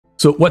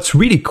So what's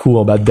really cool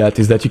about that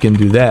is that you can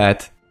do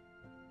that.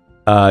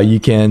 You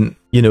can,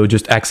 you know,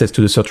 just access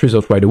to the search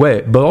result right away,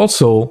 but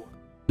also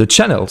the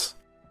channels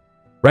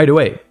right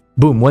away.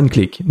 Boom, one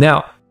click. Now,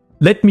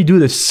 let me do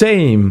the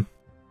same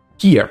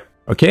here,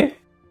 okay?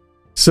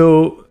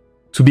 So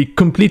to be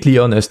completely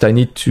honest, I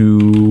need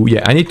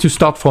to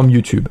start from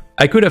YouTube.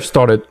 I could have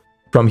started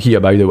from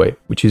here, by the way,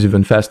 which is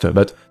even faster,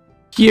 but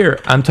here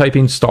I'm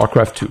typing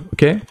StarCraft 2,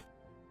 okay?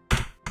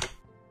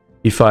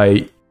 If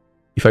I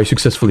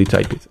successfully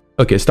type it.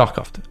 Okay,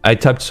 StarCraft. I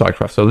typed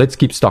StarCraft, so let's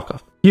keep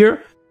StarCraft.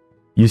 Here,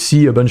 you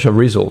see a bunch of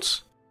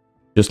results,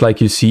 just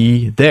like you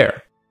see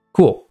there.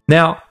 Cool.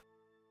 Now,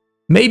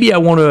 maybe I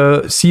want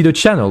to see the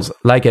channels,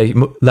 like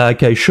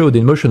I showed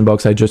in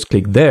MotionBox. I just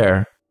click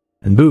there,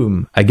 and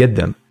boom, I get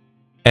them.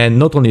 And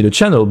not only the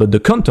channel, but the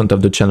content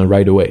of the channel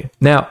right away.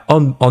 Now,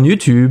 on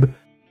YouTube,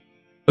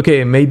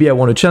 okay, maybe I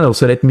want a channel,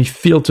 so let me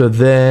filter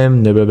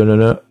them.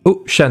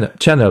 Oh,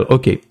 channel,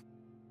 okay.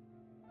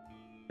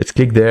 Let's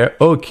click there.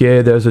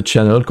 Okay, there's a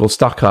channel called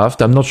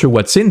StarCraft. I'm not sure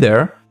what's in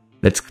there.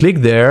 Let's click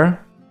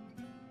there.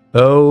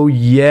 Oh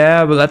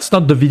yeah, but that's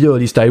not the video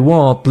list I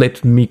want.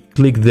 Let me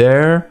click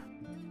there.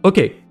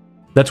 Okay,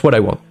 that's what I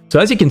want.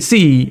 So as you can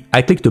see,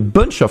 I clicked a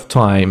bunch of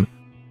time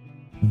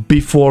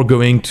before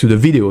going to the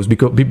videos,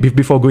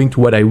 before going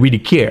to what I really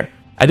care.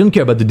 I don't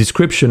care about the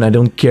description. I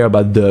don't care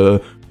about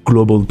the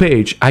global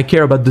page. I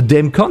care about the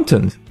damn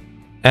content.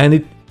 And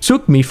it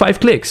took me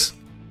 5 clicks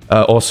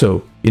or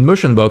so. In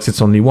MotionBox,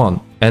 it's only 1.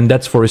 And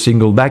that's for a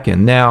single backend.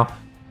 Now,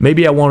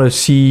 maybe I want to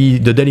see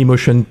the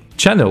Dailymotion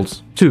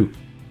channels too.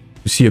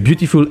 To see a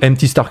beautiful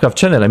empty StarCraft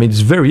channel. I mean,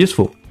 it's very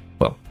useful.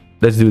 Well,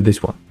 let's do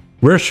this one.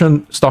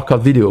 Russian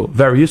StarCraft video,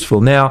 very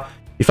useful. Now,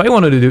 if I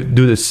wanted to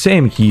do the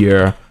same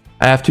here,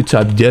 I have to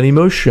type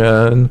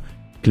Dailymotion,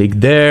 click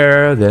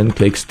there, then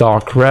click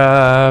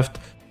StarCraft.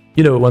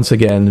 You know, once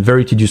again,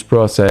 very tedious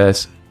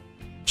process.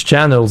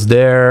 Channels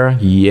there,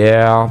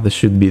 yeah, this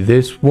should be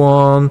this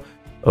one.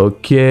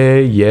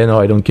 Okay, yeah, no,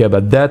 I don't care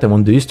about that. I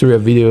want the history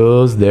of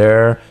videos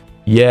there.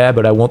 Yeah,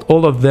 but I want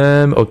all of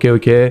them.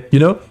 Okay. You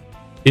know?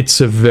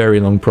 It's a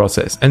very long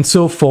process. And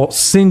so for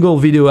single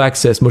video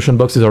access,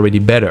 MotionBox is already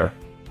better.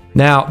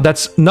 Now,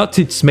 that's not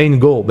its main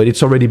goal, but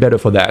it's already better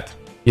for that,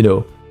 you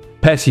know,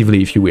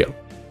 passively, if you will.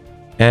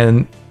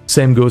 And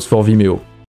same goes for Vimeo.